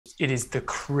it is the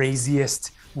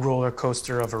craziest roller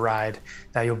coaster of a ride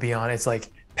that you'll be on. It's like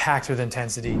packed with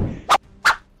intensity.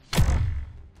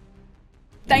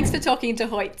 Thanks for talking to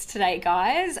HOYTS today,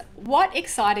 guys. What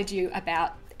excited you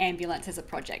about Ambulance as a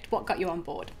project? What got you on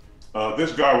board?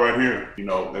 This guy right here, you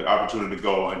know, the opportunity to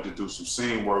go and to do some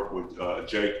scene work with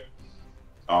Jake,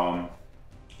 and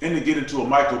to get into a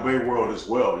Michael Bay world as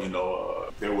well. You know,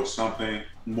 there was something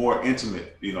more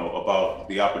intimate, you know, about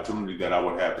the opportunity that I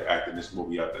would have to act in this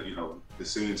movie. You know, the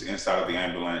scenes inside of the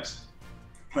ambulance,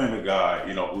 playing a guy,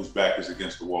 you know, whose back is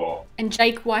against the wall. And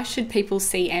Jake, why should people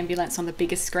see Ambulance on the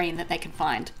biggest screen that they can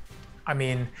find? I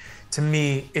mean, to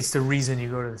me, it's the reason you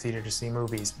go to the theater to see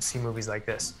movies like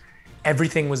this.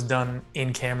 Everything was done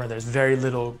in camera. There's very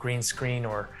little green screen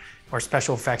or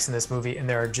special effects in this movie, and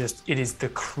it is the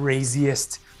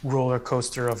craziest roller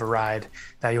coaster of a ride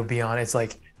that you'll be on. It's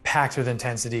like packed with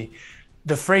intensity.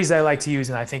 The phrase I like to use,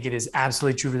 and I think it is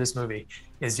absolutely true for this movie,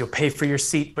 is you'll pay for your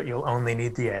seat, but you'll only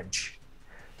need the edge.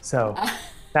 So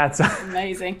that's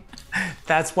amazing.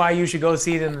 That's why you should go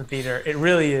see it in the theater. It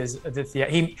really is.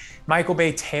 Michael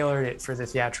Bay tailored it for the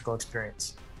theatrical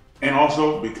experience. And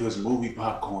also because movie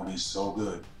popcorn is so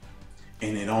good,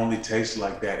 and it only tastes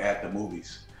like that at the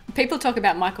movies. People talk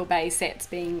about Michael Bay sets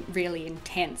being really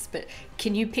intense, but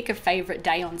can you pick a favorite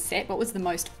day on set? What was the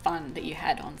most fun that you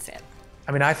had on set?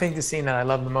 I mean, I think the scene that I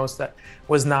love the most that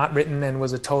was not written and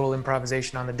was a total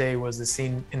improvisation on the day was the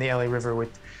scene in the LA River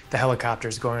with the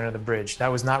helicopters going under the bridge. That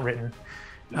was not written.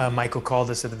 Michael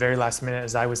called us at the very last minute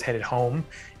as I was headed home,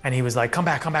 and he was like, come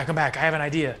back, I have an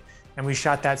idea. And we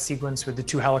shot that sequence with the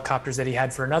 2 helicopters that he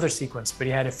had for another sequence, but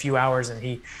he had a few hours and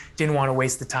he didn't want to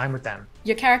waste the time with them.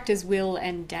 Your characters, Will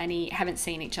and Danny, haven't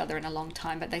seen each other in a long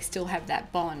time, but they still have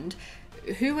that bond.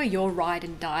 Who are your ride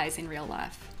and dies in real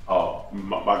life? Oh,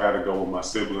 I gotta go with my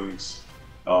siblings.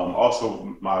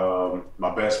 Also,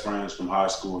 my best friends from high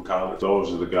school and college.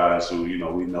 Those are the guys who, you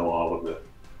know, we know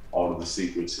all of the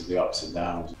secrets and the ups and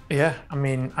downs. Yeah, I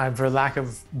mean, for lack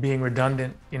of being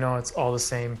redundant, you know, it's all the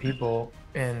same people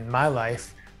in my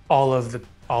life, all of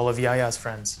Yahya's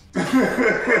friends. All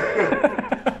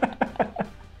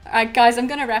right, guys, I'm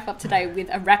going to wrap up today with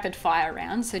a rapid fire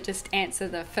round. So just answer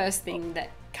the first thing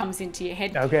that comes into your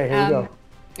head. Okay, here we go.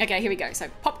 Okay, here we go. So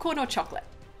popcorn or chocolate?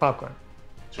 Popcorn.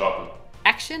 Chocolate.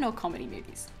 Action or comedy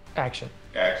movies? Action.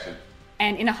 Action.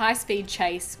 And in a high-speed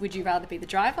chase, would you rather be the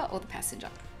driver or the passenger?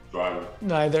 Driver.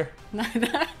 Neither.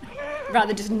 Neither.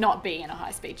 Rather just not be in a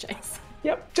high-speed chase.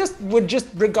 Yep, would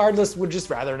just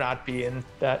rather not be in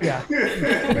that,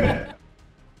 yeah.